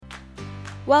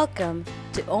Welcome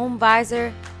to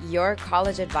OMVisor, your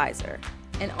college advisor,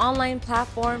 an online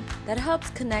platform that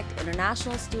helps connect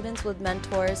international students with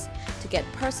mentors to get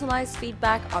personalized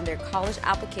feedback on their college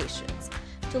applications.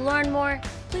 To learn more,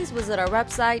 please visit our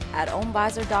website at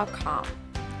omvisor.com.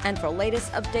 And for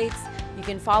latest updates, you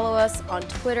can follow us on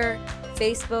Twitter,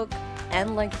 Facebook, and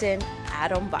LinkedIn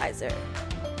at OMVisor.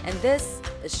 And this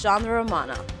is Chandra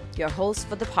Ramana, your host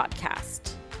for the podcast.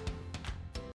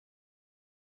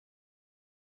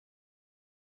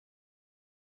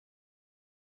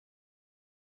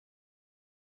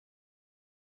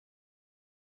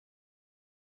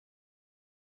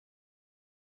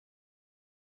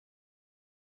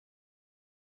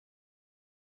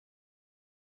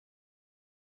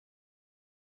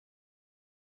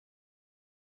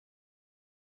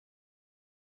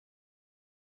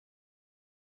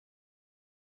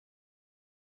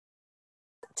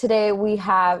 Today we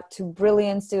have two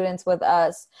brilliant students with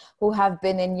us who have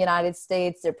been in United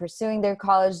States. They're pursuing their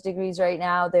college degrees right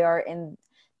now. They are in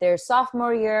their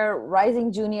sophomore year,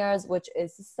 rising juniors, which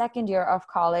is the second year of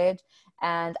college.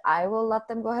 And I will let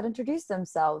them go ahead and introduce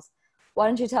themselves. Why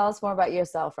don't you tell us more about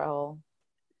yourself, Rahul?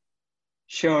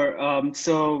 Sure.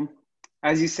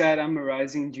 As you said, I'm a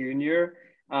rising junior.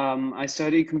 I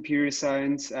study computer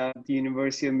science at the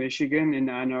University of Michigan in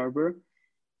Ann Arbor.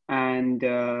 And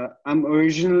I'm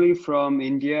originally from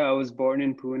India. I was born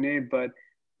in Pune, but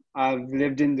I've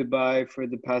lived in Dubai for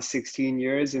the past 16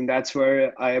 years, and that's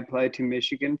where I applied to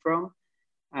Michigan from.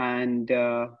 And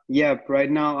yeah, right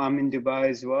now I'm in Dubai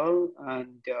as well.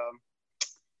 And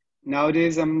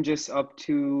nowadays I'm just up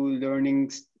to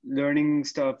learning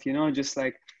stuff, just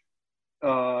like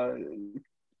uh,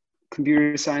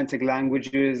 computer science, like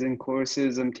languages and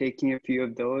courses. I'm taking a few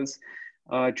of those,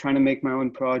 trying to make my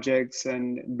own projects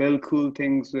and build cool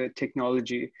things with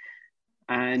technology.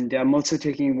 And I'm also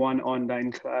taking one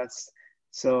online class.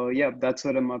 So yeah, that's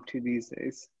what I'm up to these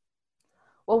days.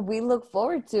 Well, we look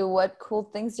forward to what cool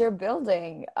things you're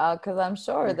building because I'm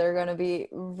sure they're going to be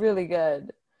really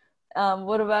good.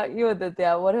 What about you,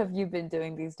 Aditya? What have you been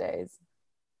doing these days?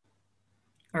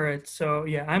 All right, so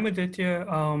yeah, I'm Aditya.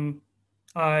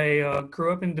 I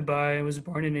grew up in Dubai. I was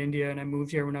born in India, and I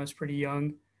moved here when I was pretty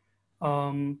young.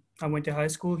 I went to high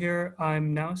school here.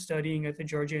 I'm now studying at the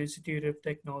Georgia Institute of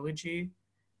Technology,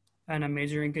 and I'm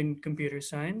majoring in computer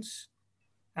science.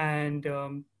 And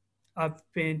I've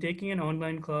been taking an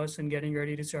online class and getting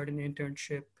ready to start an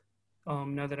internship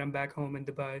now that I'm back home in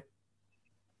Dubai.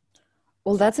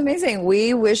 Well, that's amazing.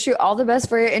 We wish you all the best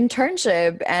for your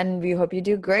internship and we hope you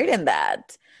do great in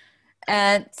that.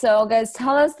 And so guys,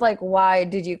 tell us like why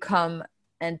did you come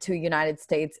into United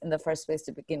States in the first place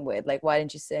to begin with? Like why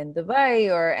didn't you stay in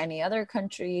Dubai or any other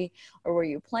country or were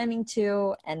you planning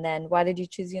to? And then why did you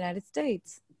choose United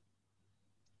States?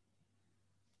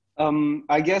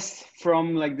 I guess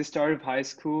from like the start of high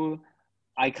school,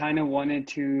 I kind of wanted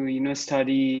to,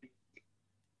 study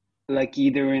like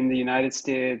either in the United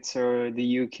States or the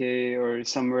UK or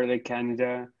somewhere like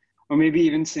Canada or maybe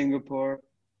even Singapore.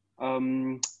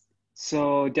 Um,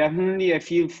 so definitely I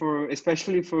feel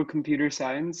especially for computer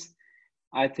science,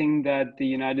 I think that the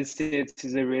United States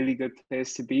is a really good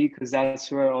place to be because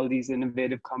that's where all these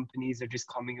innovative companies are just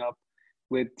coming up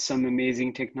with some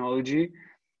amazing technology.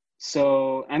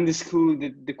 So, and the school,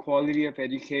 the quality of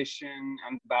education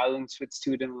and balance with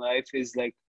student life is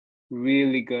like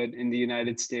really good in the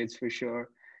United States for sure.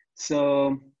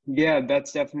 So, yeah,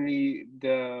 that's definitely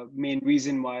the main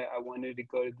reason why I wanted to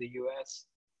go to the US.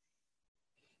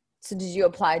 So did you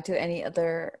apply to any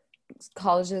other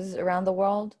colleges around the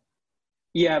world?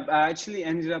 Yeah, I actually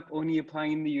ended up only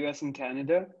applying in the US and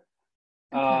Canada.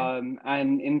 Okay.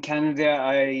 And in Canada,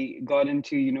 I got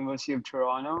into University of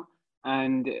Toronto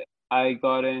and I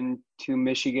got into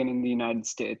Michigan in the United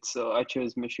States. So I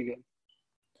chose Michigan.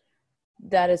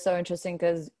 That is so interesting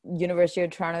because University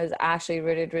of Toronto is actually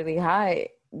rated really high,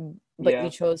 but you Yeah.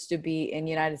 chose to be in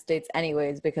United States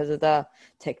anyways because of the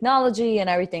technology and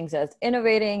everything that's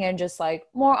innovating and just like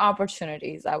more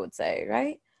opportunities, I would say,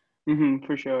 right?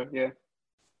 For sure. Yeah.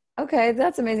 Okay,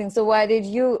 that's amazing. So why did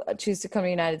you choose to come to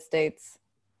United States,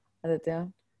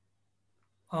 Aditya?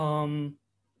 Um,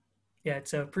 yeah,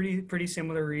 it's a pretty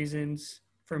similar reasons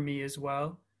for me as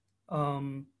well.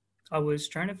 Um, I was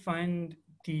trying to find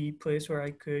the place where I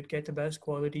could get the best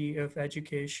quality of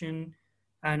education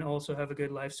and also have a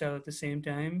good lifestyle at the same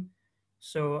time.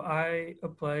 So I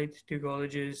applied to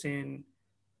colleges in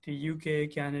the UK,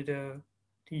 Canada,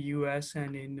 the US,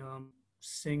 and in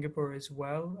Singapore as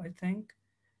well, I think.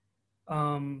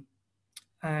 Um,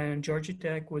 and Georgia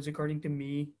Tech was, according to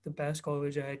me, the best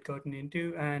college I had gotten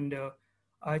into, and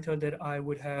I thought that I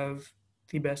would have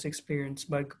the best experience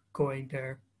by going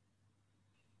there.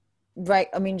 Right.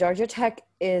 I mean, Georgia Tech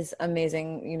is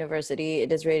amazing university.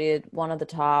 It is rated one of the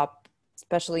top,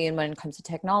 especially in when it comes to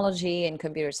technology and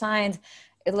computer science.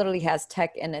 It literally has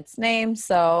tech in its name,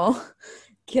 so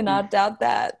cannot doubt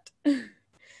that.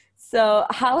 So,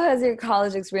 how has your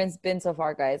college experience been so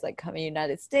far, guys? Like coming to the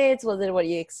United States, was it what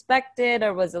you expected,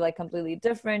 or was it like completely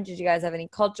different? Did you guys have any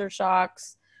culture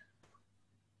shocks?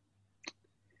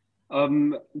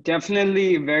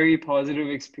 Definitely a very positive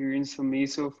experience for me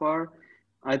so far.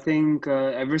 I think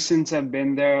ever since I've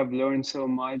been there, I've learned so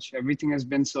much. Everything has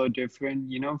been so different,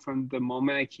 you know, from the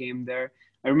moment I came there.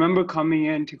 I remember coming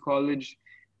into college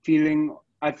feeling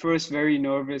at first very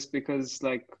nervous because,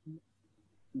 like,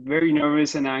 very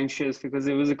nervous and anxious because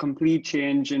it was a complete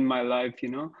change in my life, you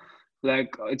know?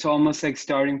 Like, it's almost like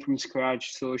starting from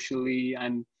scratch socially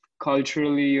and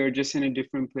culturally. You're just in a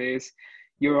different place.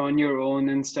 You're on your own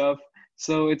and stuff.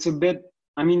 So it's a bit,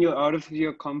 I mean, you're out of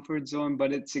your comfort zone,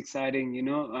 but it's exciting, you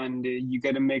know, and you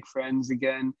get to make friends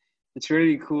again. It's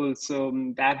really cool. So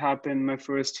that happened my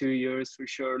first 2 years for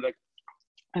sure. Like,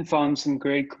 I found some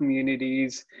great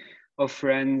communities of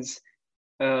friends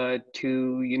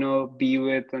to, you know, be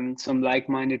with and some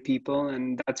like-minded people,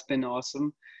 and that's been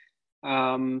awesome.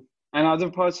 And other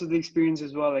parts of the experience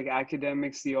as well, like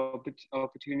academics, the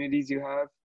opportunities you have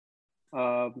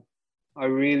um,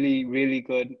 are really, really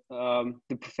good.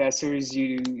 The professors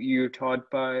you're taught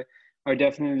by are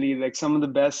definitely like some of the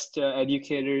best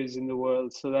educators in the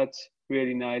world. So that's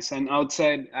really nice. And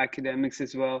outside academics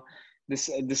as well,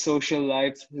 the social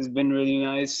life has been really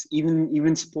nice.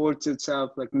 Even sports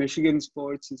itself, like Michigan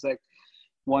sports, is like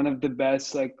one of the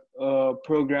best like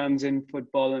programs in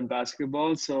football and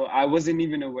basketball. So I wasn't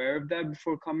even aware of that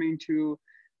before coming to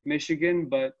Michigan,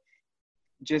 but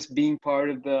just being part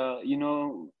of the, you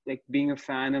know, like being a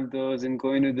fan of those and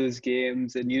going to those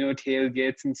games and, you know,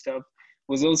 tailgates and stuff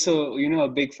was also, you know, a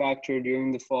big factor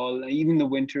during the fall, even the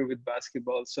winter with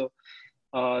basketball. So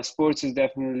sports has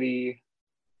definitely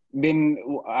been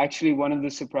actually one of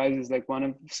the surprises, like one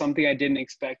of something I didn't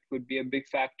expect would be a big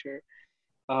factor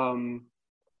um,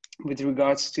 with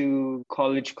regards to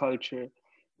college culture.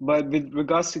 But with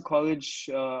regards to college,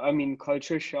 I mean,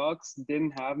 culture shocks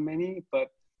didn't have many, but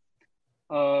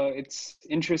it's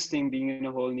interesting being in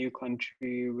a whole new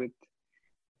country with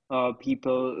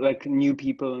people, like new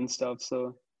people and stuff.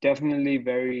 So definitely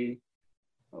very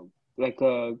uh, like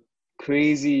a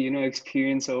crazy, you know,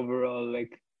 experience overall.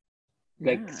 Like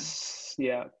Yeah.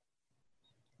 yeah.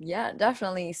 Yeah,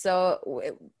 definitely. So,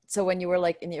 so when you were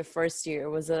like in your first year,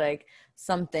 was it like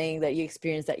something that you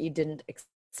experienced that you didn't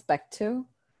expect to?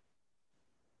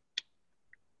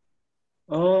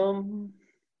 Um,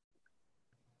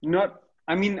 Not,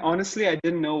 I mean, honestly, I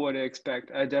didn't know what to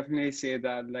expect. I definitely say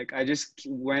that. Like, I just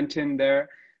went in there.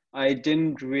 I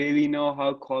didn't really know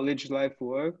how college life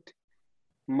worked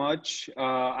much.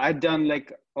 I'd done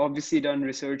like obviously done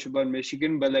research about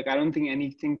Michigan, but like I don't think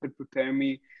anything could prepare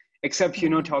me except, you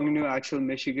know, Mm-hmm. talking to actual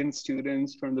Michigan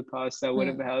students from the past that would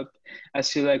have helped as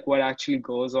to like what actually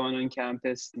goes on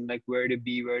campus and like where to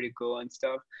be, where to go and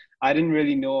stuff. I didn't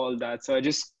really know all that. So I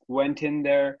just went in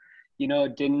there, you know,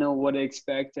 didn't know what to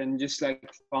expect and just like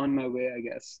found my way, I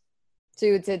guess. So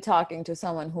you would say talking to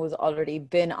someone who's already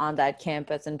been on that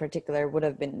campus in particular would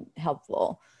have been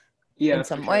helpful in Yeah, for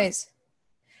some sure. ways.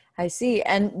 I see.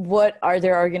 And what are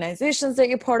there organizations that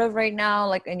you're part of right now,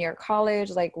 like in your college?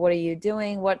 Like, what are you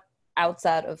doing? What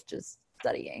outside of just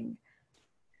studying?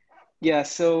 Yeah,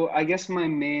 so I guess the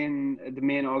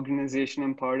main organization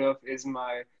I'm part of is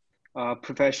my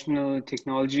professional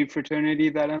technology fraternity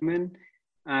that I'm in,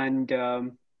 and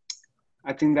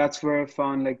I think that's where I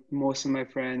found like most of my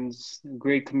friends, a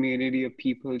great community of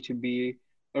people to be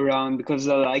around because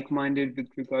they're like-minded with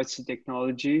regards to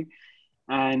technology,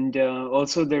 and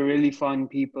also they're really fun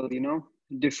people, you know,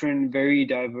 different, very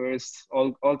diverse,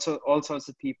 also all sorts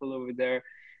of people over there.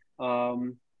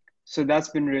 Um, so that's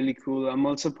been really cool. I'm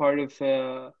also part of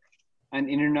an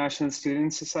international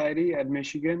student society at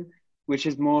Michigan, which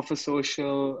is more of a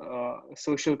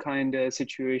social kind of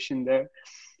situation there.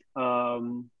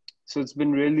 Um, so it's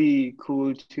been really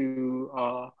cool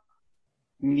to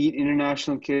meet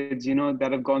international kids, you know,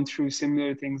 that have gone through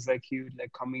similar things like you,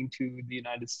 like coming to the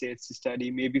United States to study,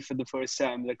 maybe for the first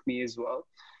time, like me as well.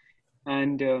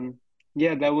 And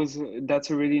yeah, that's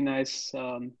a really nice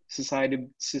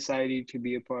society to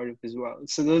be a part of as well.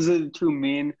 So those are the two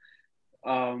main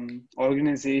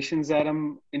organizations that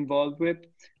I'm involved with.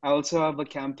 I also have a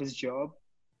campus job.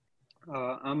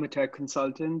 I'm a tech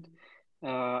consultant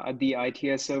at the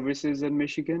ITS services in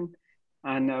Michigan.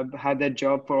 and I've had that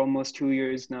job for almost 2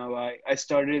 years now. I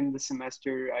started in the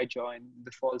semester, I joined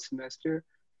the fall semester,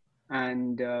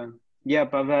 and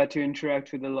yep, I've had to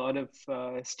interact with a lot of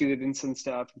students and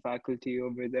staff and faculty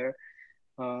over there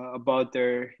about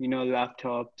their,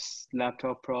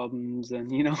 laptop problems,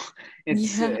 and Yeah,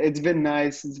 it's been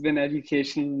nice. It's been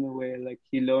educational in a way. Like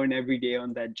you learn every day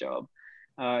on that job.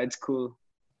 It's cool and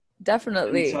it's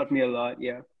definitely. taught me a lot.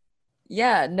 Yeah.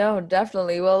 Yeah, no,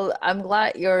 definitely. Well, I'm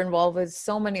glad you're involved with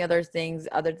so many other things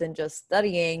other than just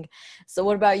studying. So,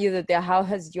 what about you, Vidya? How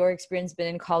has your experience been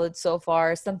in college so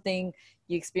far? Something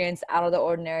you experienced out of the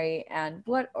ordinary, and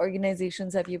what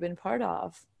organizations have you been part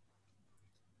of?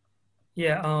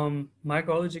 Yeah, my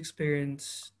college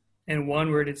experience, in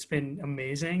one word, it's been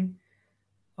amazing.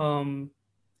 Um,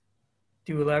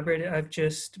 to elaborate, I've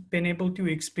just been able to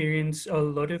experience a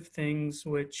lot of things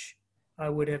which I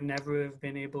would have never have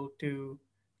been able to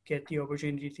get the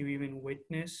opportunity to even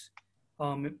witness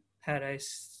had I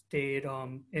stayed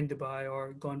in Dubai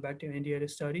or gone back to India to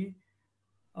study.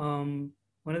 Um,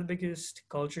 One of the biggest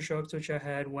culture shocks which I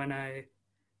had when I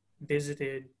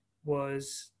visited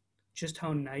was just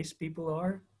how nice people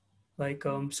are. Like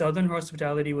Southern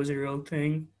hospitality was a real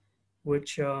thing,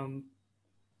 which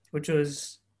which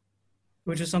was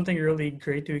which is something really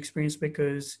great to experience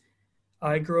because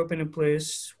I grew up in a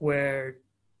place where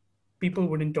people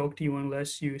wouldn't talk to you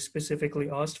unless you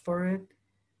specifically asked for it.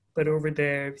 But over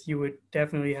there, you would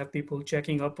definitely have people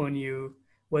checking up on you,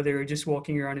 whether you're just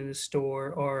walking around in the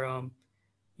store or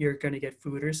you're gonna get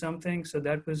food or something. So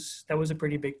that was a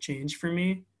pretty big change for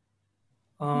me.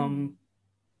 Um,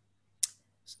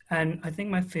 and I think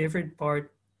my favorite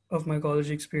part of my college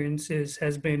experiences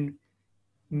has been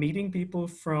meeting people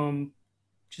from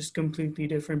just completely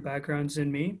different backgrounds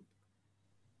than me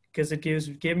because it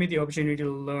gave me the opportunity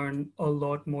to learn a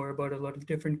lot more about a lot of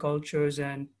different cultures,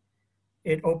 and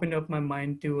it opened up my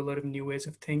mind to a lot of new ways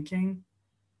of thinking.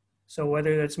 So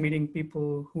whether that's meeting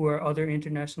people who are other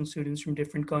international students from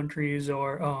different countries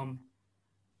or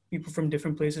people from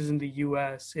different places in the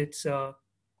U.S., it's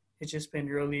just been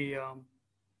really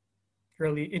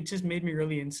it just made me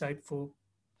really insightful,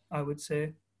 I would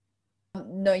say.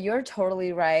 No, you're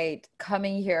totally right.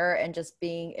 Coming here and just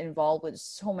being involved with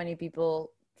so many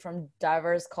people from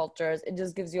diverse cultures, it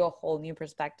just gives you a whole new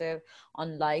perspective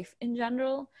on life in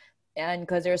general. And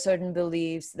because there are certain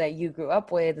beliefs that you grew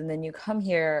up with, and then you come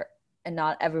here and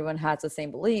not everyone has the same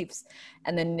beliefs.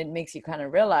 And then it makes you kind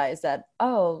of realize that,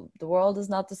 oh, the world is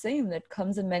not the same. It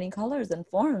comes in many colors and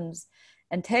forms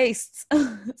and tastes.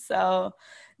 So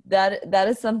that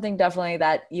is something definitely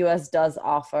that US does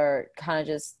offer, kind of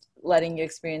just letting you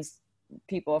experience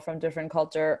people from different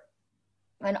culture.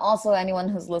 And also anyone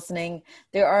who's listening,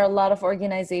 there are a lot of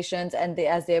organizations, and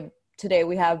today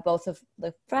we have both of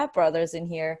the frat brothers in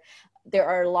here. There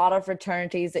are a lot of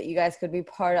fraternities that you guys could be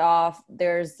part of.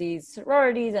 There's these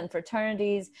sororities and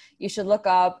fraternities you should look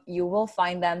up. You will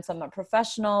find them. Some are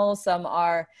professional, some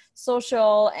are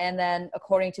social, and then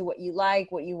according to what you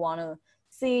like, what you want to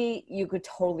see, you could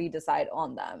totally decide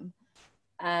on them.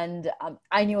 And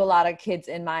I knew a lot of kids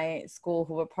in my school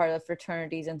who were part of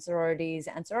fraternities and sororities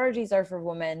are for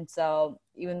women. So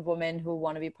even women who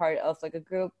want to be part of like a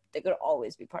group, they could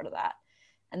always be part of that.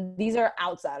 And these are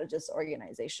outside of just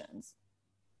organizations.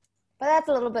 But that's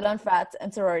a little bit on frats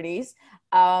and sororities.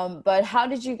 But how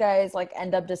did you guys like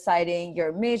end up deciding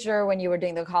your major when you were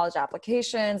doing the college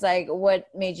applications? Like what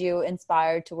made you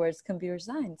inspired towards computer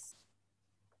science?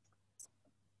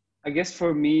 I guess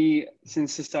for me,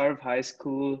 since the start of high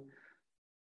school,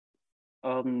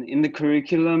 in the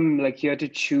curriculum, like you had to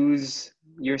choose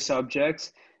your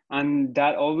subjects, and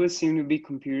that always seemed to be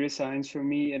computer science for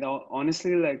me. It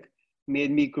honestly like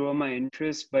made me grow my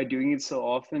interest by doing it so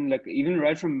often. Like even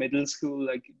right from middle school,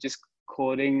 like just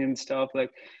coding and stuff.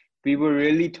 Like we were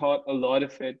really taught a lot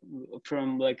of it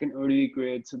from like an early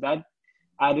grade. So that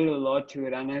added a lot to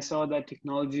it. And I saw that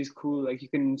technology is cool. Like you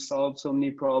can solve so many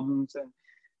problems and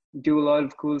do a lot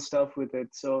of cool stuff with it.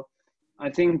 So I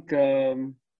think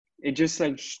it just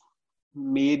like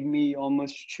made me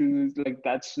almost choose, like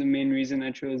that's the main reason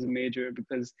I chose a major,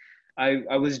 because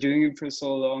I was doing it for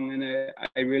so long, and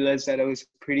I realized that I was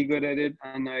pretty good at it,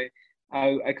 and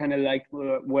I kind of liked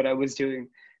what I was doing.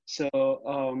 So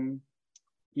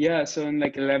yeah, so in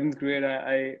like 11th grade,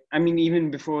 I mean even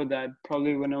before that,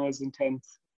 probably when I was in 10th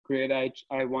grade,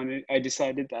 I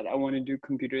decided that I want to do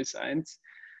computer science.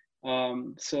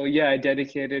 So yeah, I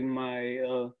dedicated my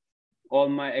all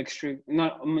my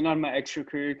not my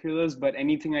extracurriculars, but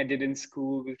anything I did in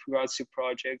school with regards to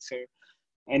projects or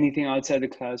anything outside the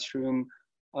classroom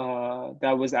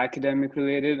that was academic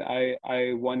related.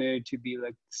 I wanted to be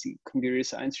like computer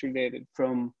science related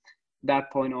from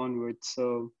that point onwards.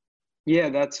 So yeah,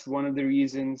 that's one of the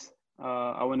reasons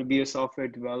I want to be a software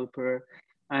developer.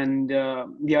 And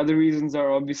the other reasons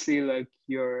are obviously like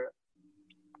your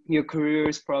career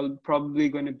is probably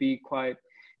going to be quite,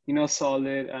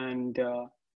 solid, and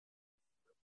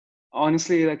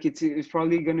honestly, like it's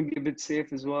probably going to be a bit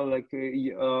safe as well. Like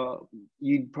there's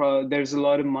a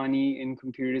lot of money in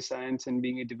computer science and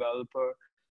being a developer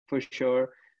for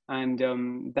sure.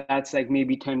 And that's like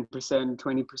maybe 10%,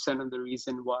 20% of the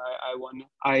reason why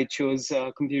I chose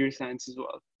computer science as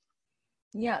well.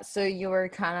 Yeah, so you were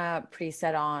kind of pretty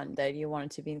set on that you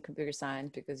wanted to be in computer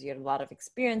science because you had a lot of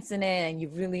experience in it and you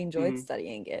really enjoyed Hmm.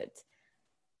 studying it.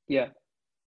 Yeah.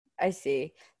 I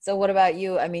see. So what about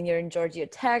you? I mean, you're in Georgia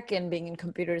Tech and being in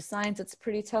computer science, it's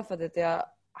pretty tough, Aditya.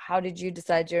 How did you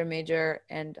decide your major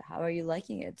and how are you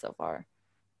liking it so far?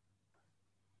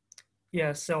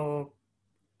 Yeah, so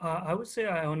I would say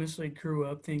I honestly grew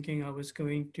up thinking I was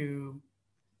going to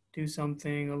do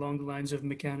something along the lines of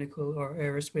mechanical or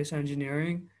aerospace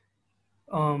engineering.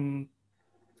 Um,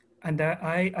 and that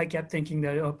I kept thinking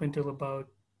that up until about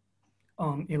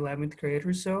 11th grade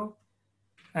or so.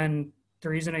 And the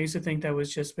reason I used to think that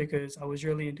was just because I was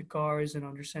really into cars and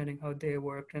understanding how they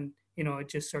worked, and it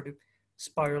just sort of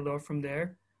spiraled off from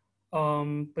there.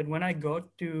 But when I got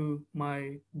to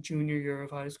my junior year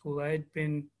of high school, I had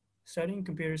been studying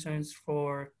computer science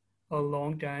for a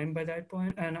long time by that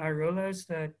point, and I realized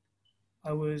that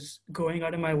I was going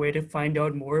out of my way to find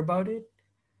out more about it.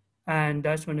 And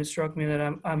that's when it struck me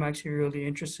that I'm actually really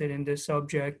interested in this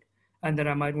subject and that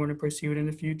I might want to pursue it in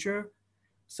the future.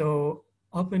 So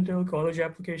up until college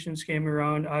applications came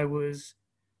around, I was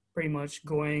pretty much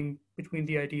going between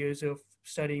the ideas of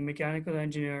studying mechanical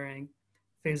engineering,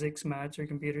 physics, maths, or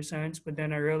computer science. But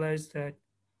then I realized that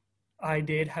I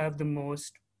did have the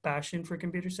most passion for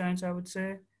computer science, I would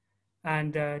say,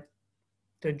 and that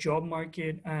the job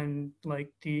market and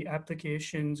like the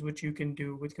applications which you can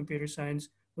do with computer science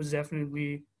was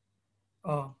definitely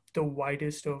the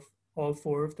widest of all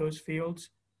four of those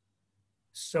fields.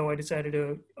 So I decided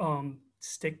to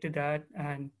stick to that,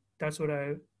 and that's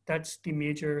the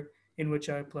major in which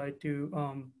I applied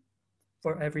to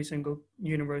for every single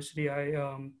university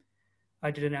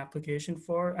I did an application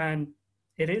for, and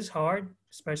it is hard,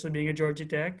 especially being a Georgia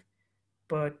Tech,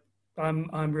 but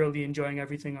I'm really enjoying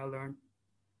everything I learned.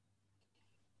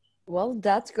 Well,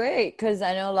 that's great because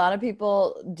I know a lot of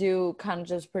people do kind of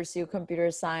just pursue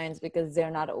computer science because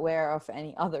they're not aware of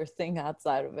any other thing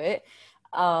outside of it.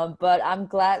 But I'm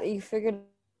glad that you figured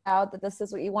out that this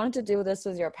is what you wanted to do. This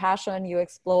was your passion. You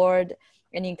explored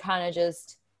and you kind of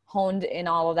just honed in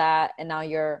all of that. And now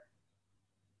you're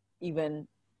even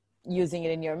using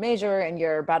it in your major and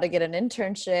you're about to get an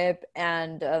internship.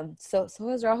 And so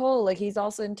is Rahul. Like he's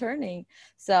also interning.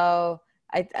 So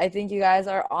I think you guys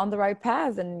are on the right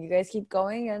path and you guys keep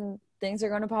going and things are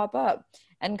going to pop up.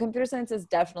 And computer science is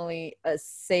definitely a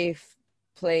safe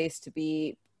place to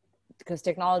be because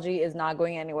technology is not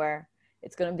going anywhere.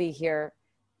 It's going to be here.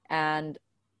 And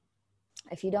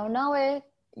if you don't know it,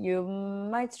 you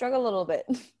might struggle a little bit.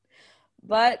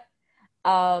 But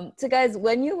so guys,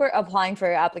 when you were applying for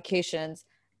your applications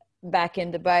back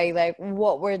in Dubai, like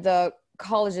what were the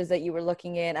colleges that you were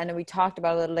looking in? I know we talked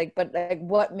about it a little, like, but like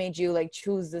what made you like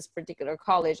choose this particular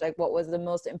college? Like what was the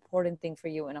most important thing for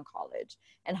you in a college?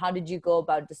 And how did you go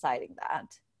about deciding that?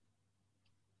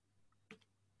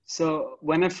 So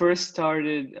when I first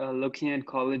started looking at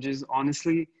colleges,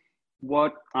 honestly,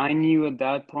 what I knew at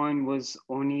that point was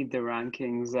only the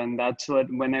rankings, and that's what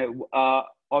when I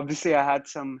obviously I had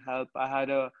some help. I had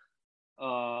a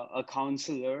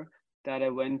counselor that I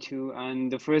went to,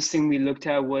 and the first thing we looked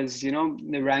at was the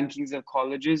rankings of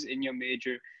colleges in your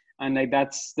major, and like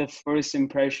that's the first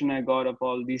impression I got of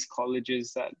all these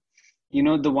colleges that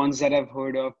the ones that I've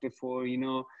heard of before,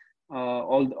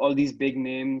 all these big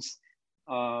names.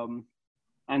 Um,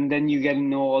 and then you get to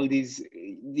know all these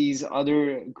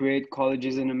other great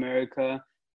colleges in America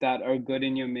that are good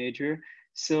in your major.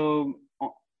 So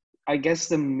I guess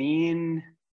the main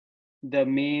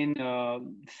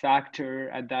factor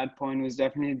at that point was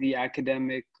definitely the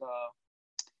academic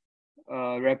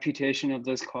reputation of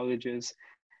those colleges,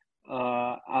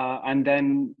 and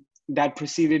then that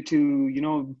proceeded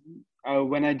to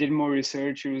when I did more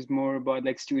research, it was more about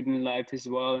like student life as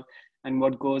well and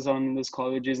what goes on in those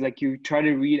colleges. Like you try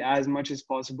to read as much as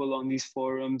possible on these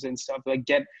forums and stuff, like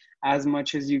get as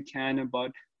much as you can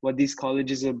about what these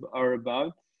colleges are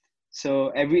about. So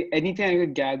anything I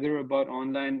could gather about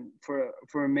online for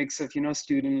a mix of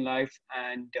student life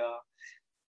and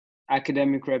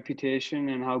academic reputation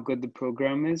and how good the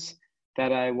program is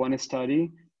that I want to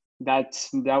study,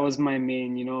 that was my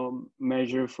main,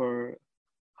 measure for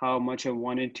how much I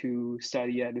wanted to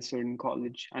study at a certain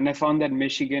college. And I found that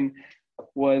Michigan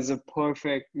was a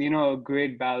perfect, a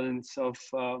great balance of,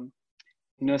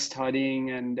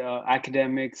 studying and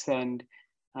academics and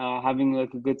having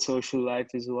like a good social life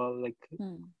as well, like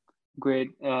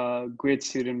great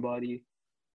student body.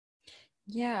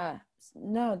 Yeah,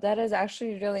 no, that is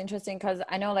actually really interesting because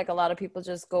I know like a lot of people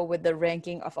just go with the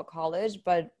ranking of a college,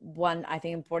 but one I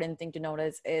think important thing to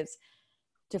notice is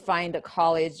to find a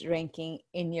college ranking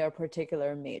in your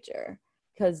particular major,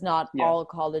 because not all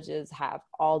colleges have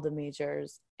all the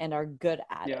majors and are good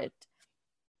at it.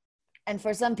 And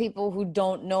for some people who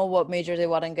don't know what major they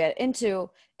want to get into,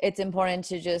 it's important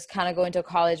to just kind of go into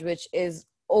college which is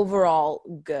overall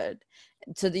good,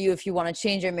 so that if you want to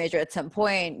change your major at some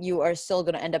point, you are still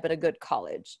going to end up at a good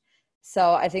college.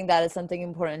 So I think that is something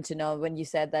important to know when you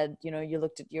said that, you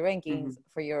looked at your rankings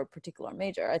for your particular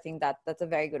major. I think that that's a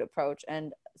very good approach.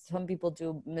 And some people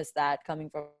do miss that coming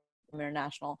from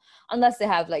international, unless they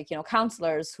have like,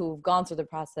 counselors who've gone through the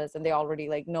process and they already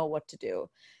like know what to do,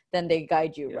 then they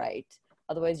guide you right.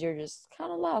 Otherwise you're just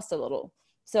kind of lost a little.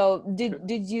 So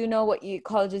did you know what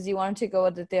colleges you wanted to go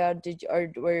with there?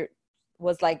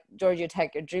 Was like Georgia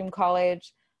Tech your dream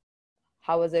college?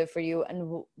 How was it for you?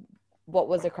 And what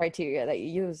was the criteria that you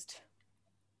used?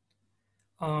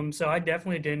 So I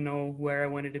definitely didn't know where I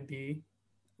wanted to be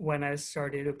when I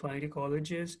started applying to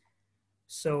colleges.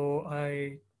 So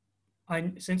I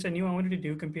since I knew I wanted to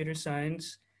do computer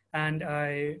science, and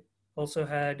I also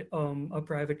had a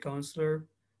private counselor,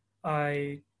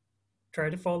 I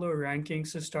tried to follow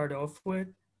rankings to start off with,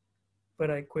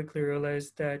 but I quickly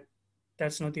realized that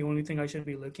that's not the only thing I should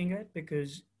be looking at,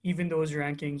 because even those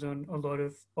rankings on a lot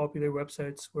of popular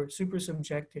websites were super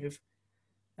subjective.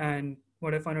 And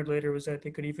what I found out later was that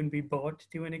they could even be bought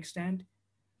to an extent.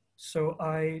 So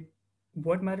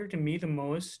what mattered to me the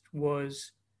most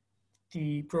was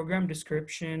the program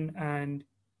description and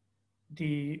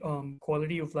the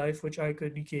quality of life, which I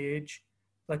could gauge,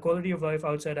 like quality of life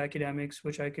outside academics,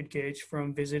 which I could gauge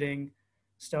from visiting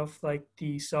stuff like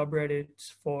the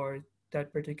subreddits for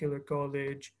that particular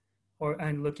college,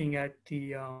 and looking at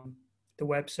the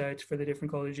websites for the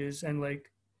different colleges, and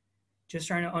like just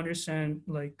trying to understand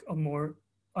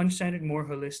understand it more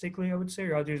holistically, I would say,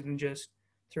 rather than just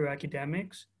through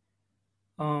academics.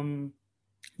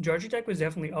 Georgia Tech was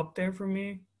definitely up there for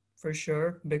me, for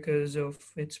sure, because of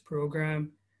its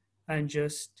program and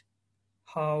just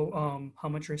how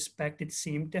much respect it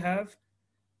seemed to have.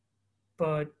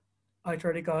 But I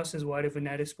try to cast as wide of a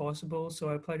net as possible, so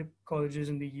I applied to colleges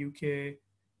in the UK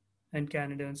and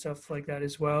Canada and stuff like that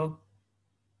as well.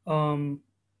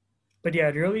 But yeah,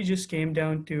 it really just came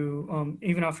down to,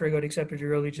 even after I got accepted, it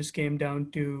really just came down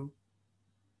to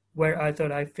where I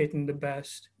thought I fit in the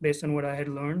best based on what I had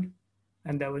learned,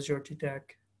 and that was Georgia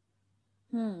Tech.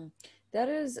 That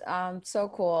is so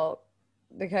cool,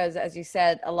 because as you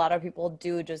said, a lot of people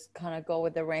do just kind of go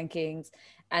with the rankings,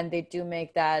 and they do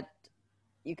make that,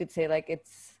 you could say like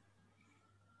it's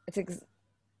like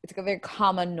a very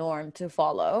common norm to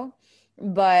follow,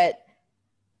 but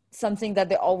something that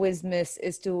they always miss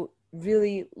is to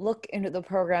really look into the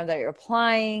program that you're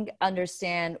applying,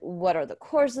 understand what are the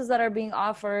courses that are being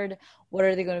offered, what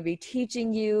are they going to be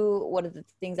teaching you, what are the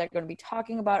things that you're going to be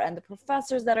talking about, and the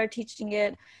professors that are teaching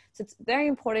it. So it's very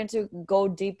important to go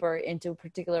deeper into a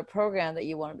particular program that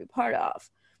you want to be part of.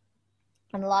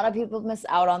 And a lot of people miss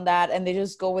out on that, and they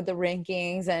just go with the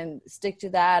rankings and stick to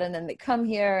that, and then they come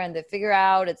here and they figure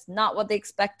out it's not what they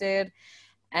expected.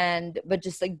 But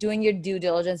just like doing your due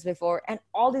diligence before, and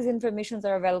all these informations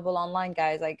are available online,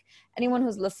 guys. Like anyone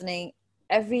who's listening,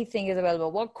 everything is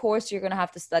available. What course you're going to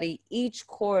have to study, each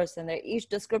course and their each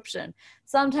description.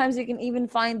 Sometimes you can even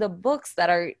find the books that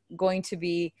are going to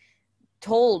be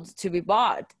told to be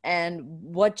bought, and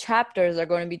what chapters are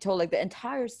going to be told, like the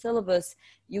entire syllabus,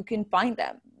 you can find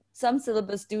them. Some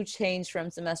syllabus do change from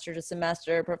semester to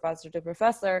semester, professor to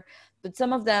professor, but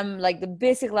some of them, like the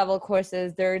basic level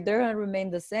courses, they're going to remain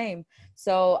the same.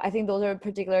 So I think those are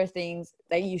particular things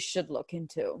that you should look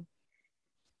into.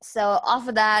 So off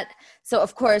of that, so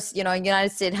of course,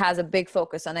 United States has a big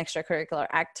focus on extracurricular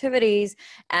activities.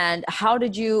 And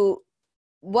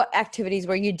what activities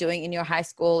were you doing in your high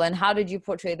school, and how did you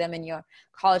portray them in your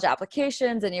college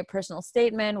applications and your personal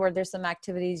statement? Were there some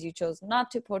activities you chose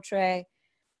not to portray?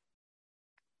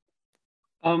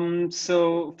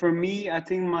 So for me, I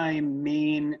think my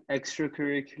main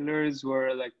extracurriculars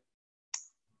were like,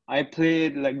 I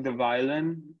played like the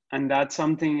violin, and that's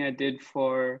something I did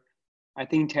for, I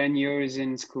think, 10 years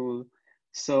in school.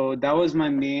 So that was my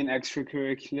main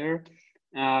extracurricular.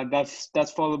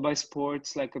 That's followed by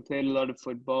sports. Like I played a lot of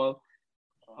football.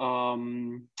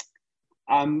 Um,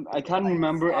 I can't Like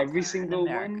remember every soccer in single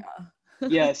one. America.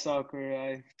 Yeah,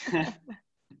 soccer.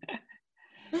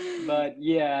 But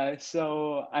yeah,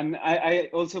 so I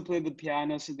also play the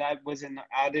piano, so that was an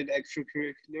added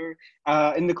extracurricular.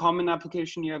 In the common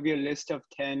application, you have your list of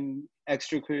 10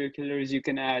 extracurriculars you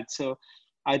can add. So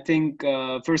I think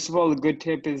first of all, a good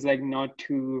tip is like not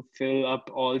to fill up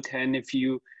all 10 if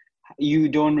you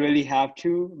don't really have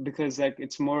to, because like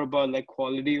it's more about like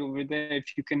quality over there.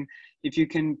 If you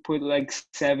can put like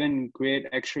 7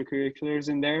 great extracurriculars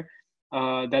in there,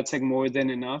 that's like more than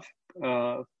enough.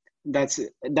 Uh,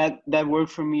 that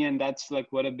worked for me, and that's like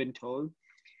what I've been told.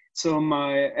 So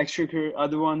my extracurricular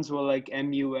other ones were like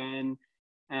MUN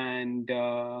and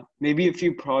maybe a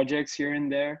few projects here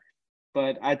and there.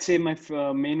 But I'd say my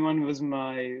main one was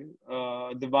my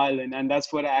the violin, and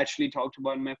that's what I actually talked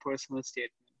about in my personal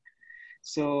statement.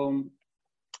 So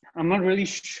I'm not really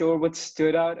sure what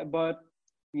stood out about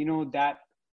that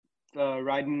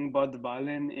writing about the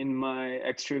violin in my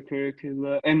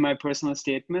extracurricular in my personal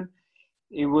statement.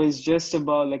 It was just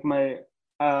about like my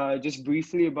just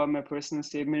briefly about my personal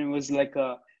statement. It was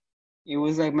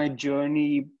like my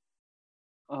journey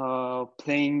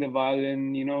playing the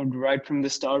violin, right from the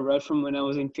start, right from when I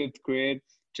was in fifth grade,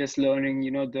 just learning,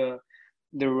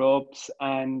 the ropes,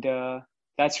 and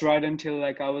that's right until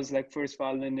like I was like first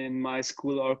violin in my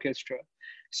school orchestra.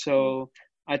 So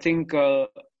I think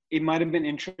it might have been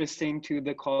interesting to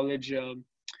the college,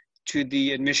 to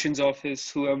the admissions office,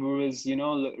 whoever was,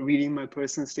 reading my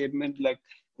personal statement. Like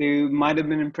they might have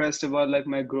been impressed about like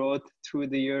my growth through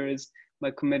the years,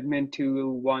 my commitment to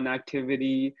one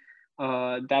activity.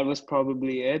 That was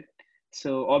probably it.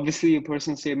 So obviously a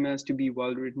personal statement has to be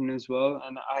well written as well,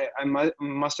 and I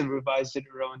must have revised it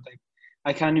around like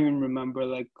I can't even remember,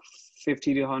 like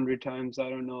 50 to 100 times. I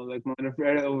don't know, like might have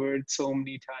read over it so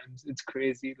many times. It's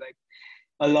crazy. Like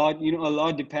a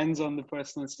lot depends on the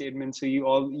personal statement, so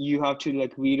you have to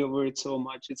like read over it so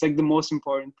much. It's like the most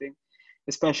important thing,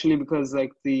 especially because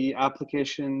like the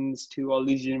applications to all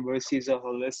these universities are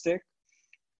holistic.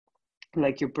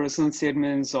 Like your personal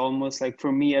statement is almost like,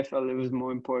 for me, I felt it was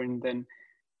more important than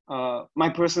my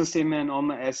personal statement, and all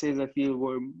my essays I feel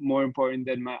were more important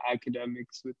than my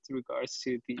academics with regards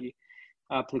to the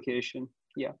application.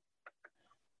 Yeah.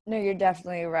 No, you're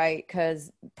definitely right,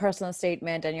 because personal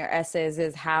statement and your essays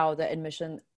is how the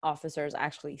admission officers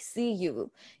actually see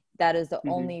you. That is the Hmm.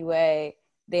 only way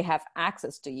they have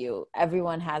access to you.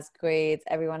 Everyone has grades,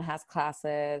 everyone has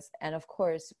classes, and of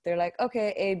course, they're like,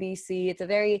 okay, A, B, C. It's a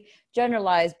very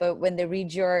generalized, but when they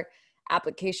read your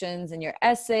applications and your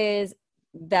essays,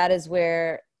 that is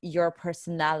where your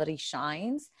personality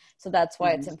shines. So that's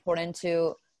why it's Hmm. important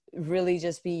to really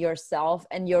just be yourself.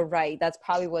 And you're right, that's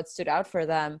probably what stood out for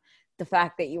them, the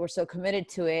fact that you were so committed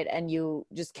to it and you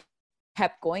just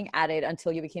kept going at it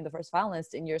until you became the first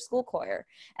violinist in your school choir.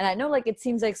 And I know, like, it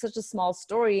seems like such a small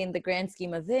story in the grand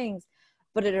scheme of things,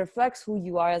 but it reflects who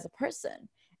you are as a person.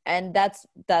 And that's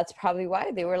probably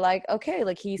why they were like, okay,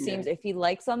 like, he Yeah. seems, if he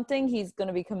likes something, he's going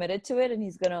to be committed to it and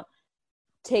he's going to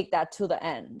take that to the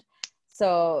end.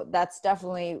 So that's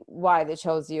definitely why they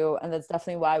chose you, and that's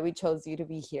definitely why we chose you to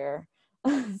be here.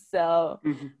 So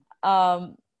Hmm.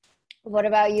 um what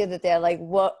about you? That they're like,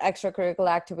 what extracurricular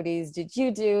activities did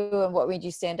you do and what made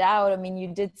you stand out? I mean,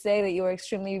 you did say that you were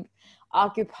extremely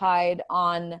occupied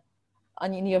on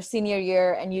in your senior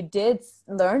year, and you did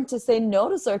learn to say no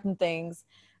to certain things.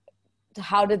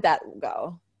 How did that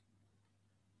go?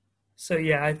 So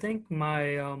yeah, I think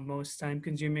my most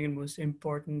time-consuming and most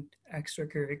important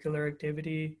extracurricular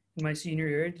activity in my senior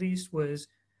year, at least, was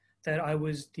that I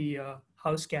was the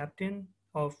house captain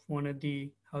of one of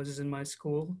the houses in my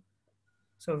school.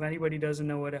 So if anybody doesn't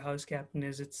know what a house captain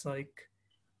is, it's like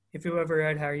if you ever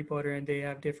read Harry Potter and they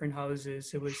have different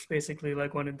houses, it was basically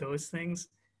like one of those things.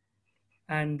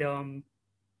 And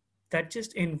that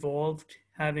just involved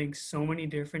having so many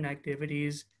different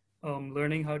activities,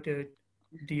 learning how to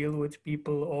deal with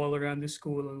people all around the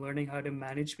school and learning how to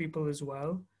manage people as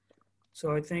well.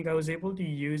 So I think I was able to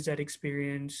use that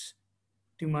experience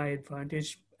to my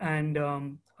advantage. And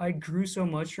I grew so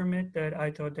much from it that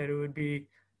I thought that it would be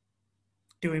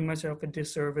doing myself a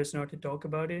disservice not to talk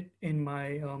about it in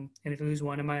at least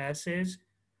one of my essays.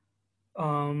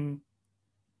 Um,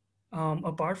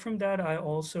 Apart from that, I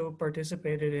also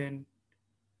participated in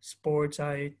sports.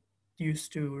 I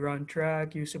used to run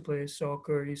track, used to play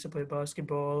soccer, used to play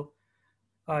basketball.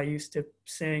 I used to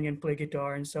sing and play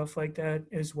guitar and stuff like that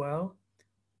as well.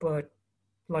 But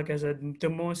like I said, the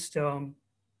most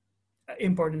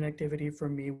important activity for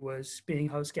me was being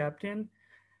house captain.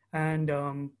 And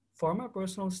For my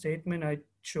personal statement, I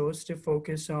chose to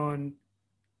focus on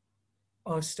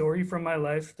a story from my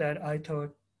life that I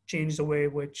thought changed the way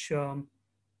which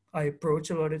I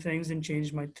approach a lot of things and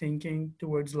changed my thinking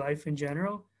towards life in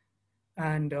general.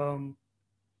 And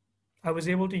I was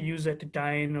able to use that to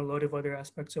tie in a lot of other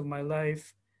aspects of my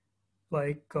life,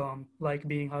 like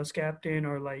being house captain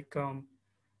or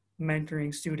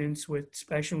mentoring students with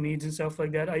special needs and stuff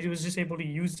like that. I was just able to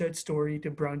use that story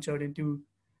to branch out into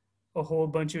a whole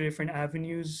bunch of different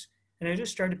avenues. And I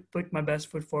just tried to put my best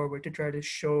foot forward to try to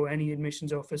show any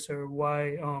admissions officer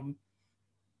why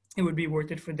it would be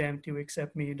worth it for them to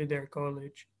accept me into their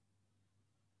college.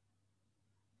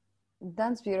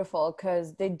 That's beautiful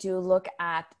because they do look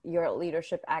at your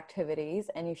leadership activities.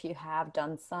 And if you have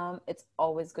done some, it's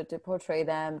always good to portray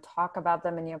them, talk about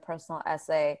them in your personal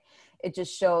essay. It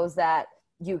just shows that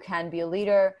you can be a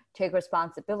leader, take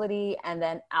responsibility, and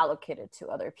then allocate it to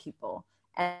other people.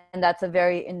 And that's a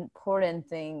very important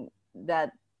thing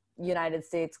that United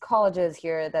States colleges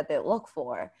here that they look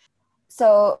for.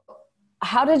 So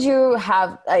how did you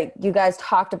have, like, you guys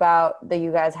talked about that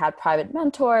you guys had private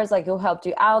mentors, like, who helped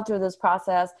you out through this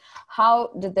process?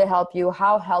 How did they help you?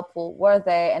 How helpful were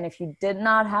they? And if you did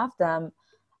not have them,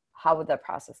 how would that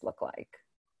process look like?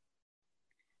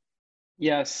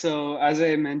 Yeah, so as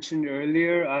I mentioned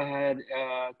earlier, I had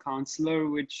a counselor,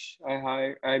 which I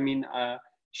hired. I mean,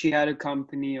 she had a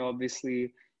company,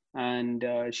 obviously, and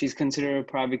she's considered a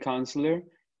private counselor.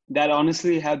 That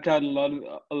honestly helped out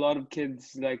a lot of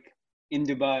kids, like in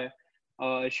Dubai.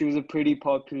 She was a pretty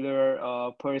popular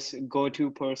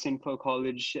go-to person for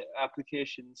college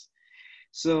applications.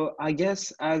 So I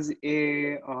guess as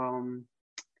a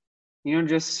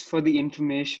just for the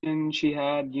information she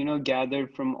had,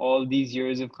 gathered from all these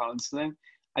years of counseling,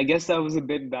 I guess that was a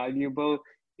bit valuable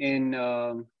in,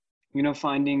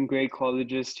 finding great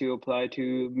colleges to apply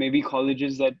to, maybe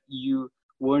colleges that you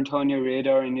weren't on your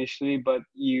radar initially, but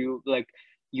you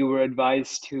were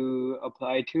advised to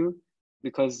apply to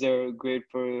because they're great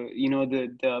for,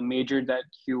 the major that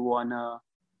you wanna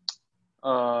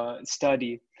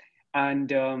study.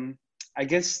 And I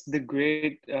guess the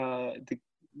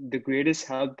greatest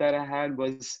help that I had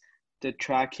was the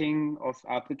tracking of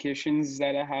applications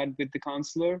that I had with the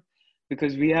counselor,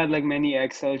 because we had like many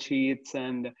Excel sheets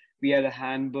and we had a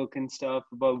handbook and stuff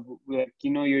about, like,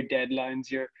 your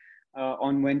deadlines, your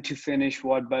on when to finish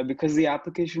what by, because the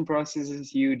application process is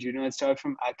huge. It starts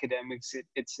from academics.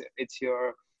 It's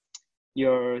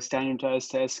your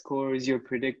standardized test scores, your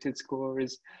predicted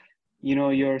scores,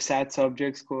 your SAT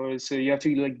subject scores. So you have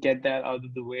to like get that out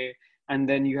of the way, and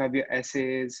then you have your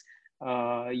essays,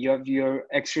 you have your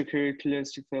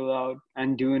extracurriculars to fill out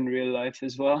and do in real life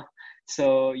as well.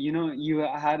 So you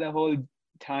had a whole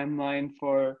timeline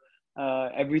for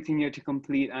everything you had to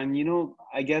complete. And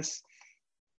I guess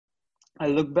I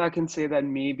look back and say that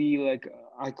maybe like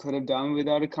I could have done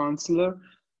without a counselor,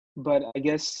 but I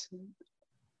guess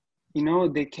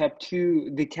they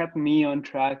kept me on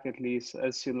track, at least,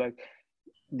 as to like,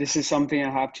 this is something I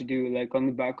have to do, like on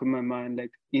the back of my mind,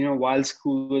 like, while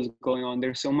school was going on.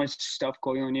 There's so much stuff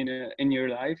going on in your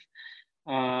life,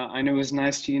 and it was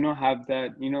nice to have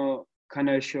that kind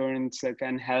of assurance, like,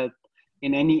 and help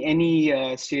in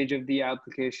any stage of the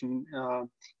application,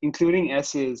 including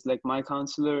essays. Like my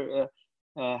counselor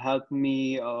helped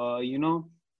me,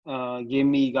 gave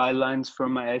me guidelines for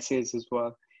my essays as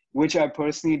well, which I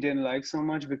personally didn't like so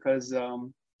much because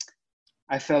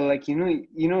I felt like,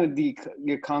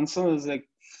 your counselor is like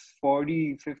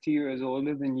 40, 50 years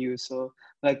older than you. So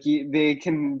like they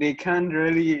can't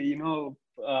really,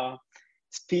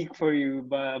 speak for you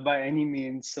by any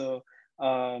means. So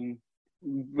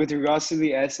with regards to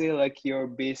the essay, like, you're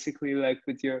basically like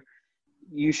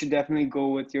you should definitely go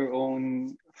with your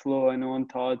own flow and own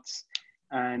thoughts.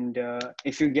 And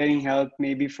if you're getting help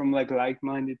maybe from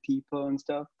like-minded people and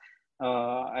stuff,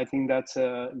 I think that's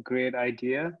a great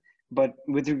idea. But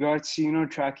with regards to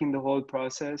tracking the whole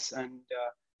process and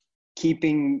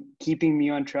keeping me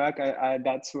on track, I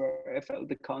that's where I felt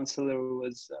the counselor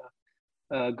was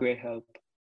a great help.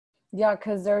 Yeah,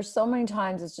 because there's so many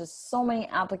times it's just so many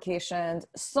applications,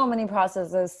 so many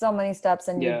processes, so many steps,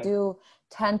 and you Yeah. do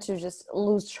tend to just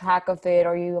lose track of it,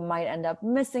 or you might end up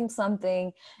missing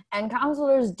something. And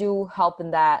counselors do help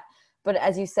in that. But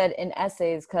as you said, in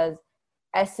essays, because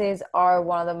essays are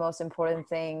one of the most important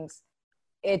things,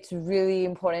 it's really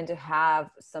important to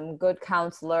have some good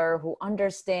counselor who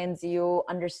understands you,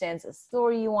 understands the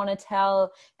story you want to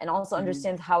tell, and also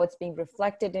understands how it's being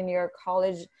reflected in your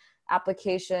college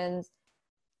applications.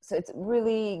 So it's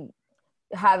really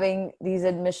having these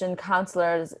admission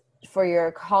counselors for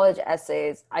your college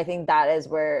essays. I think that is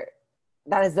where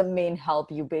that is the main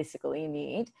help you basically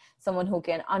need. Someone who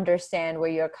can understand where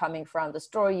you're coming from, the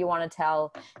story you want to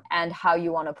tell, and how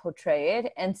you want to portray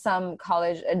it. And some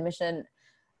college admission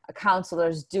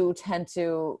counselors do tend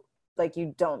to, like,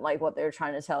 you don't like what they're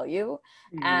trying to tell you.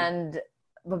 And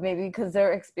but maybe because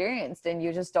they're experienced and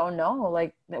you just don't know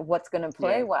like what's going to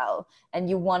play well, and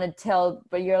you want to tell,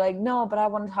 but you're like, no, but I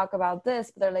want to talk about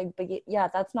this. But they're like, but yeah,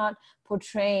 that's not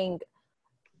portraying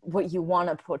what you want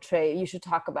to portray. You should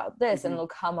talk about this and it'll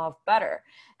come off better.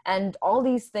 And all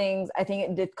these things, I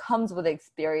think it comes with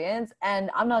experience. And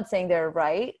I'm not saying they're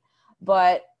right,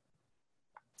 but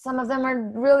some of them are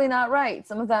really not right.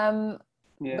 Some of them,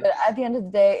 but at the end of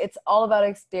the day, it's all about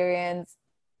experience.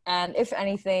 And if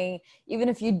anything, even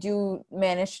if you do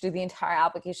manage to do the entire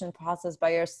application process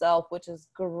by yourself, which is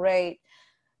great,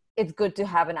 it's good to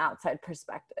have an outside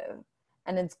perspective.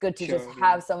 And it's good to just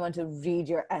have someone to read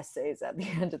your essays at the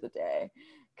end of the day.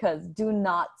 Because do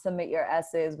not submit your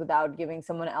essays without giving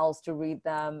someone else to read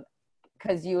them.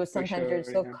 Because you're so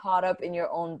caught up in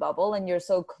your own bubble and you're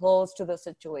so close to the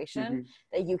situation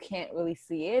that you can't really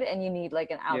see it, and you need like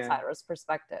an outsider's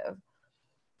perspective.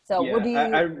 So what do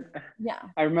you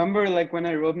I remember like when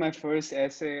I wrote my first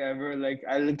essay ever, like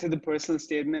I looked at the personal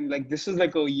statement, like this was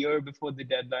like a year before the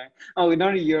deadline. Oh,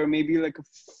 not a year, maybe like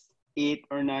 8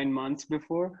 or 9 months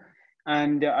before.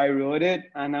 And I wrote it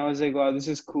and I was like, wow, this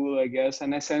is cool, I guess.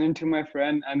 And I sent it to my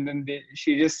friend, and then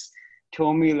she just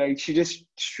told me, like, she just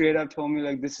straight up told me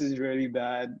like, this is really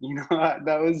bad. You know,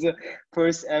 that was the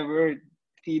first ever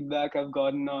feedback I've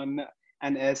gotten on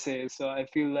an essay. So I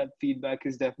feel that feedback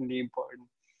is definitely important.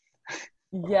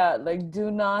 Yeah, like do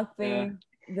not think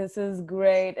this is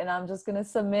great and I'm just gonna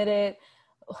submit it.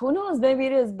 Who knows, maybe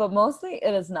it is, but mostly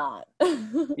it is not.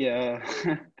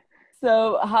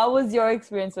 So how was your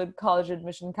experience with college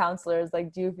admission counselors?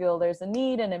 Like, do you feel there's a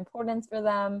need and importance for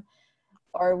them,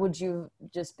 or would you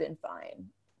just been fine?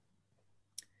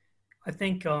 I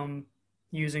think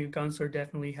using a counselor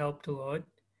definitely helped a lot.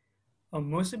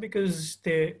 Mostly because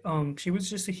she was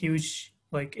just a huge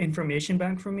like information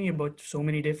bank for me about so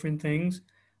many different things.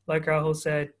 Like Rahul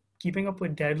said, keeping up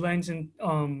with deadlines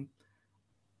and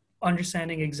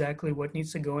understanding exactly what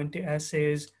needs to go into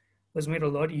essays was made a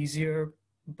lot easier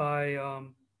by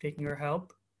taking her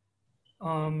help.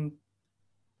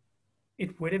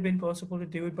 It would have been possible to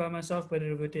do it by myself, but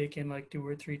it would have taken like 2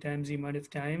 or 3 times the amount of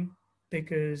time,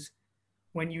 because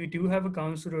when you do have a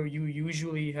counselor, you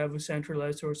usually have a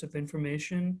centralized source of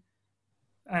information.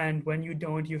 And when you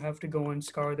don't, you have to go and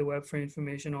scour the web for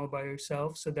information all by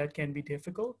yourself. So that can be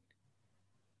difficult.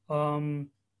 In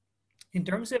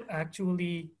terms of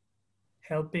actually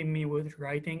helping me with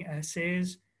writing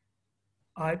essays,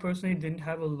 I personally didn't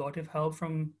have a lot of help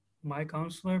from my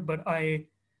counselor, but I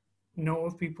know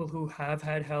of people who have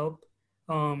had help,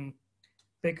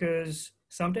 because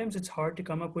sometimes it's hard to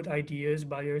come up with ideas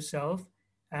by yourself,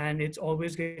 and it's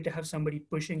always good to have somebody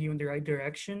pushing you in the right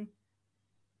direction,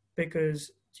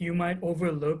 because you might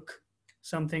overlook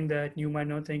something that you might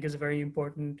not think is a very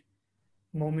important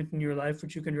moment in your life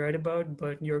which you can write about,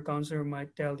 but your counselor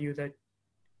might tell you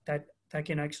that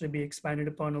can actually be expanded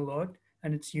upon a lot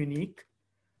and it's unique.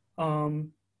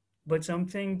 But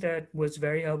something that was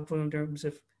very helpful in terms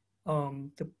of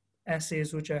the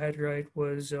essays which I had to write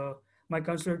was my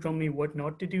counselor told me what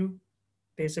not to do,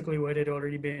 basically what had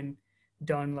already been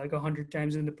done like 100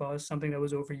 times in the past, something that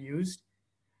was overused.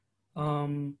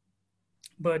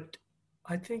 But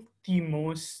I think the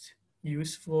most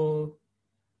useful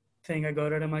thing I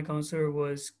got out of my counselor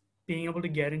was being able to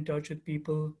get in touch with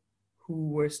people who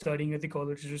were studying at the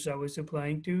colleges I was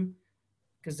applying to,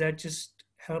 because that just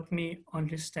helped me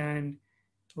understand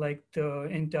like the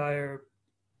entire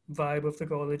vibe of the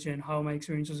college and how my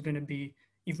experience was going to be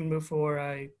even before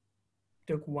I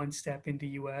took one step in the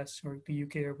US or the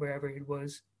UK or wherever it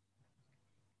was.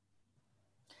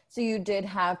 So you did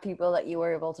have people that you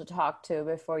were able to talk to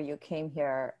before you came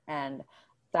here, and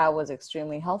that was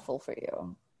extremely helpful for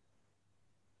you.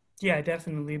 Yeah,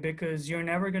 definitely, because you're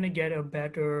never going to get a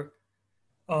better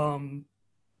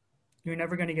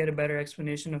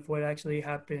explanation of what actually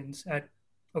happens at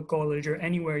a college or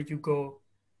anywhere you go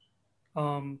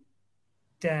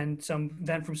than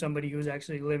from somebody who's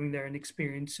actually living there and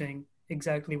experiencing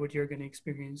exactly what you're going to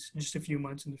experience just a few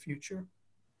months in the future.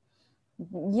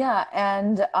 Yeah,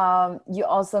 and you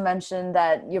also mentioned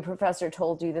that your professor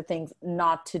told you the things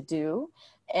not to do,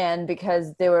 and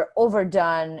because they were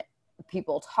overdone,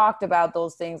 people talked about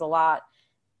those things a lot.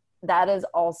 That is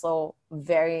also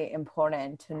very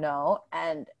important to know.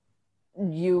 And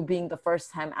you being the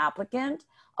first time applicant,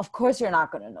 of course you're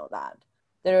not going to know that.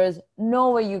 There is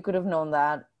no way you could have known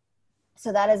that.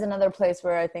 So that is another place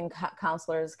where I think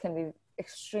counselors can be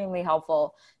extremely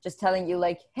helpful. Just telling you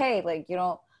like, hey, like, you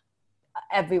know,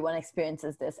 everyone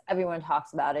experiences this, everyone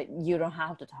talks about it, you don't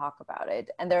have to talk about it.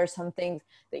 And there are some things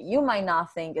that you might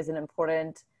not think is an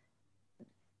important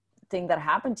thing that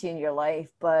happened to you in your life,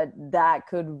 but that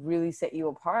could really set you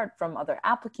apart from other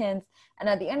applicants. And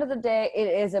at the end of the day, it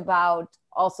is about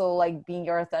also like being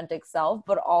your authentic self,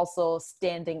 but also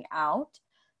standing out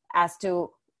as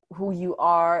to who you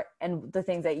are and the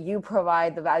things that you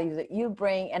provide, the values that you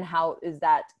bring, and how is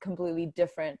that completely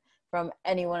different from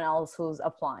anyone else who's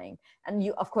applying. And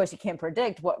you, of course, you can't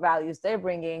predict what values they're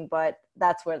bringing, but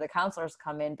that's where the counselors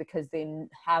come in, because they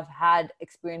have had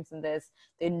experience in this.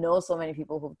 They know so many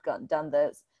people who've done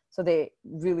this. So they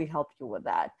really help you with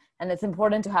that. And it's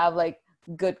important to have like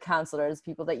good counselors,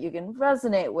 people that you can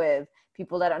resonate with,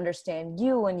 people that understand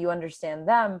you and you understand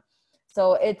them.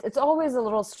 So it's always a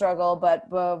little struggle, but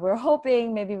we're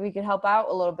hoping maybe we can help out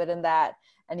a little bit in that.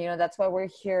 And, you know, that's why we're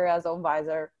here as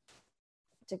OwnVisor,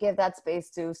 to give that space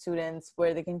to students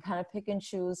where they can kind of pick and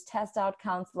choose, test out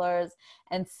counselors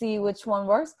and see which one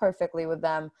works perfectly with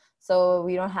them. So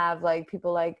we don't have like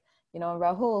people like, you know,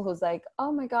 Rahul, who's like,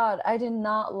 oh my God, I did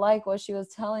not like what she was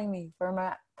telling me for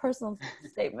my personal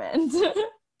statement.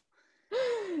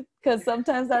 Because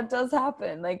sometimes that does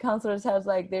happen. Like counselors have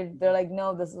like, they're like,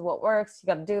 no, this is what works. You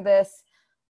got to do this.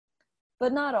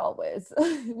 But not always.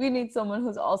 We need someone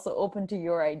who's also open to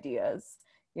your ideas,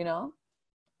 you know?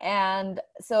 And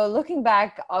so looking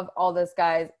back of all this,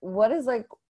 guys, what is like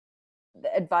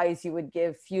the advice you would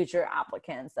give future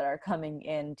applicants that are coming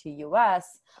into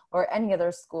US or any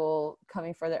other school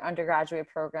coming for their undergraduate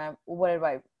program? What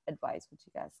advice would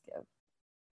you guys give?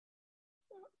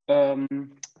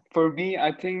 For me,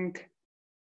 I think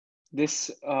this,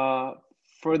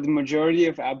 for the majority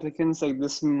of applicants, like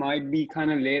this might be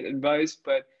kind of late advice,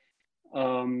 but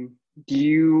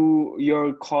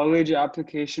your college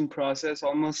application process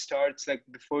almost starts like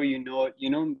before you know it, you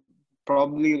know,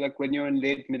 probably like when you're in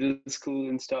late middle school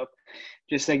and stuff,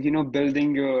 just like, you know,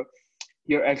 building your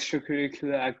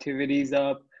extracurricular activities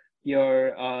up.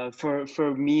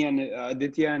 For me and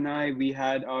Aditya and I, we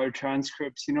had our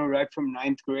transcripts, you know, right from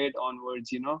ninth grade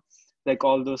onwards, you know, like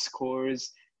all those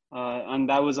scores, and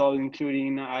that was all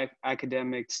including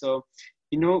academics. So,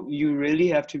 you know, you really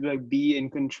have to like be in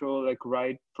control, like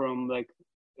right from like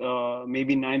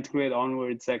maybe ninth grade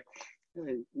onwards. Like,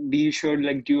 be sure to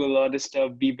like do a lot of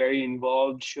stuff, be very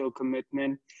involved, show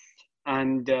commitment,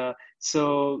 and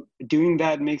so doing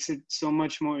that makes it so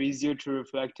much more easier to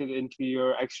reflect it into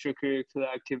your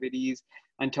extracurricular activities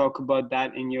and talk about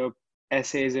that in your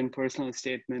essays and personal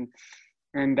statement.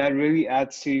 And that really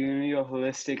adds to, you know, your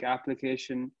holistic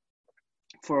application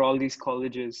for all these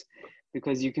colleges,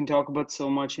 because you can talk about so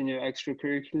much in your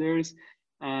extracurriculars,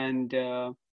 and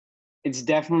it's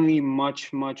definitely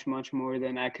much more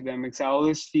than academics. I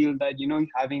always feel that, you know,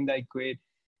 having that great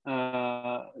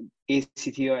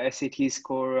ACT or SAT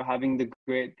score, or having the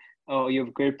great, you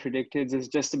have great predicteds, is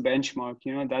just a benchmark.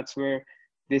 You know, that's where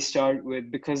they start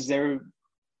with, because there are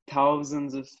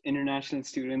thousands of international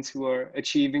students who are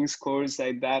achieving scores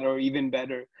like that or even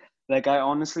better. Like, I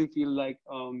honestly feel like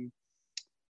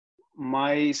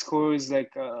my scores,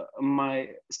 like my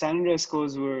standardized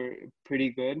scores were pretty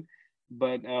good,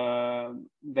 but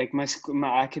like my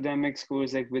academic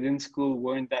scores, like within school,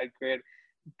 weren't that great.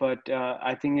 But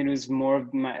I think it was more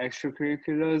of my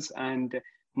extracurriculars and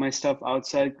my stuff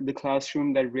outside the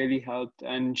classroom that really helped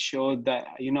and showed that,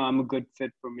 you know, I'm a good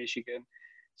fit for Michigan.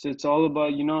 So it's all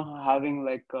about, you know, having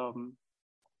like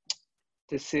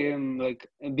the same, like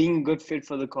being a good fit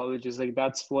for the colleges. Like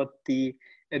that's what the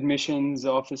admissions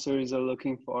officers are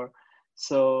looking for.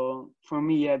 So for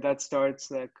me, yeah, that starts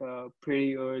like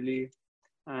pretty early,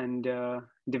 and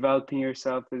developing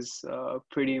yourself is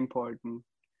pretty important.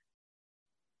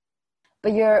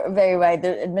 But you're very right.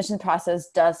 The admission process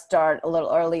does start a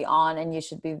little early on, and you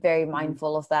should be very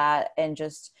mindful of that and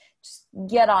just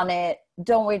get on it.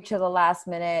 Don't wait till the last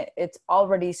minute. It's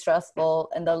already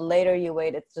stressful, and the later you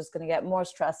wait, it's just going to get more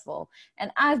stressful. And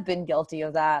I've been guilty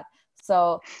of that.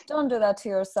 So don't do that to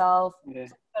yourself. Yeah.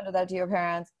 Don't do that to your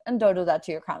parents, and don't do that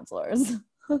to your counselors.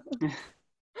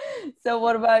 So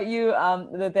what about you?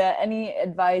 Any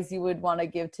advice you would want to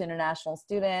give to international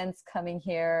students coming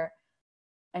here?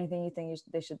 Anything you think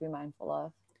they should be mindful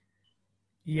of?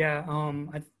 Yeah,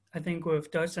 I think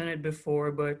we've touched on it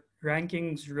before, but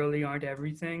rankings really aren't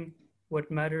everything.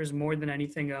 What matters more than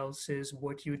anything else is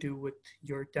what you do with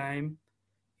your time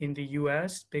in the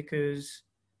US, because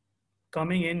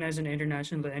coming in as an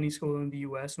international to any school in the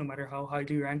US, no matter how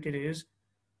highly ranked it is,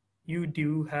 you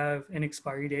do have an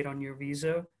expiry date on your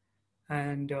visa.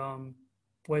 And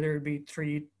whether it be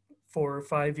 3, 4, or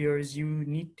 5 years, you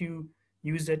need to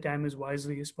use that time as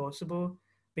wisely as possible,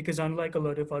 because unlike a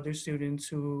lot of other students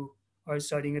who are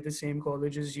studying at the same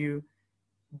college as you,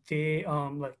 they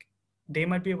they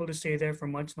might be able to stay there for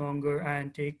much longer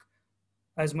and take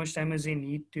as much time as they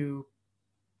need to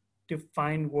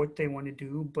find what they want to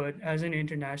do. But as an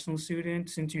international student,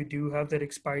 since you do have that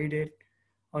expiry date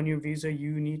on your visa,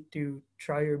 you need to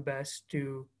try your best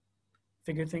to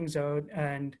figure things out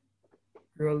and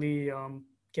really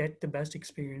get the best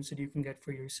experience that you can get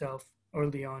for yourself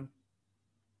early on.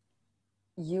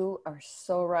 You are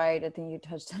so right. I think you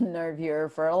touched a nerve here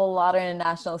for a lot of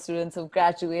international students who've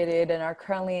graduated and are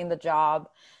currently in the job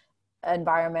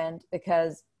environment,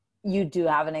 because you do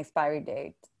have an expiry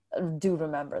date. Do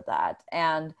remember that.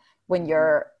 And when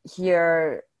you're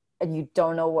here and you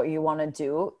don't know what you want to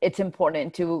do, it's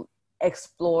important to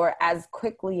explore as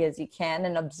quickly as you can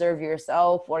and observe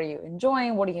yourself. What are you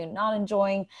enjoying? What are you not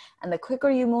enjoying? And the quicker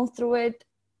you move through it,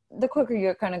 the quicker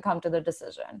you're going to come to the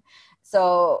decision.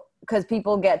 So, because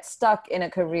people get stuck in a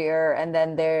career and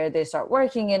then they start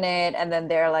working in it, and then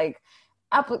they're like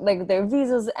their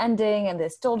visa's ending and they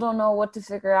still don't know what to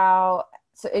figure out.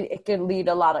 So it could lead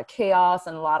a lot of chaos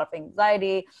and a lot of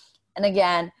anxiety. And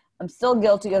again, I'm still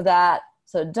guilty of that.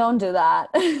 So don't do that.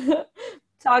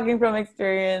 Talking from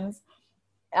experience.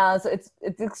 So it's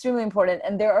extremely important.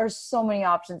 And there are so many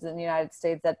options in the United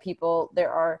States that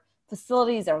there are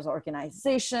facilities, there's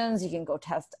organizations, you can go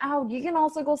test out. You can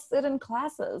also go sit in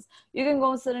classes. You can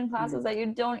go sit in classes that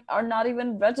you are not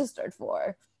even registered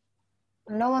for.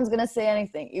 No one's going to say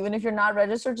anything. Even if you're not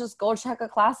registered, just go check a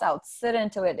class out, sit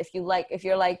into it. If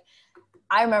you're like,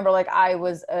 I remember I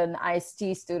was an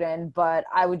IST student, but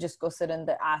I would just go sit in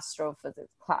the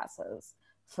astrophysics classes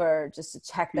just to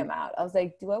check them out. I was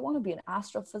like, do I want to be an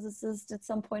astrophysicist at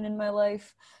some point in my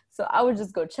life? So I would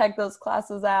just go check those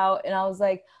classes out. And I was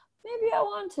like, maybe I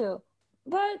want to,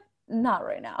 but not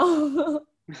right now.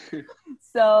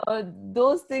 So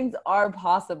those things are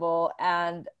possible.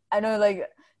 And I know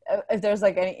if there's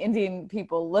any Indian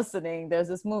people listening, there's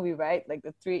this movie, right?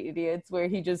 The Three Idiots, where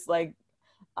he just I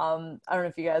don't know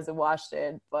if you guys have watched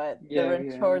it, but the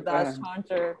Ranchor Das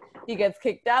Chanchar, he gets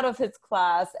kicked out of his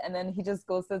class and then he just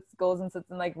goes and sits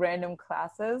in random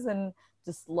classes and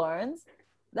just learns.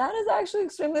 That is actually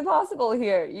extremely possible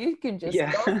here. You can just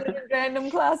go sit in random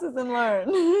classes and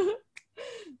learn.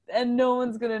 And no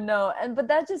one's gonna know. But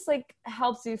that just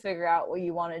helps you figure out what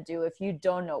you want to do if you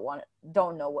don't know what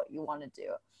you want to do.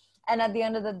 And at the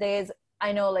end of the day,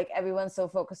 I know everyone's so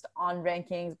focused on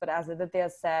rankings, but as Aditya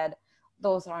said,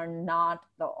 those are not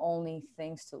the only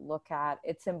things to look at.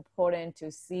 It's important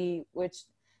to see which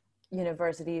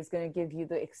university is going to give you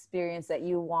the experience that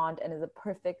you want and is a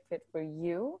perfect fit for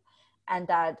you. And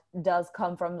that does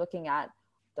come from looking at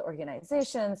the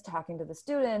organizations, talking to the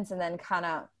students, and then kind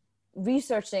of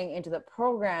researching into the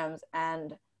programs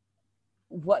and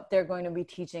what they're going to be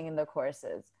teaching in the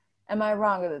courses. Am I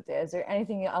wrong with it? Is there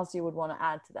anything else you would want to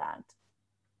add to that?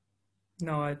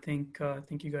 No, I think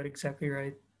you got exactly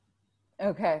right.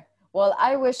 Okay. Well,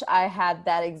 I wish I had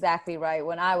that exactly right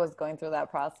when I was going through that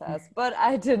process, but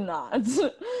I did not.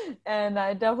 And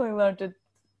I definitely learned it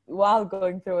while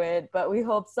going through it. But we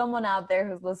hope someone out there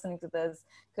who's listening to this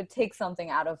could take something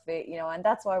out of it, and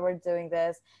that's why we're doing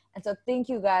this. And so thank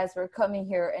you guys for coming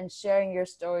here and sharing your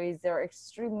stories. They're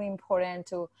extremely important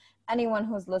to anyone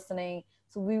who's listening.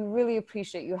 So we really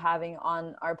appreciate you having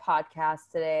on our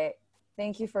podcast today.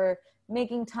 Thank you for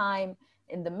making time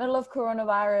in the middle of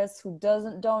coronavirus. Who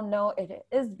don't know, it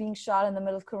is being shot in the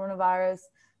middle of coronavirus.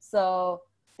 So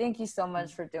thank you so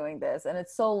much for doing this. And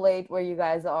it's so late where you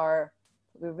guys are.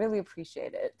 We really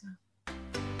appreciate it.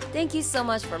 Thank you so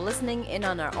much for listening in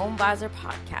on our OwnVisor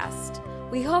podcast.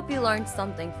 We hope you learned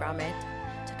something from it.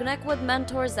 To connect with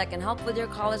mentors that can help with your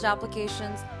college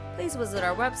applications, please visit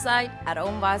our website at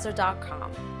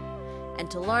ownvisor.com. And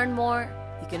to learn more,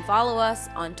 you can follow us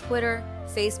on Twitter,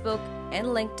 Facebook, and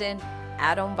LinkedIn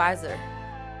at OwnVisor.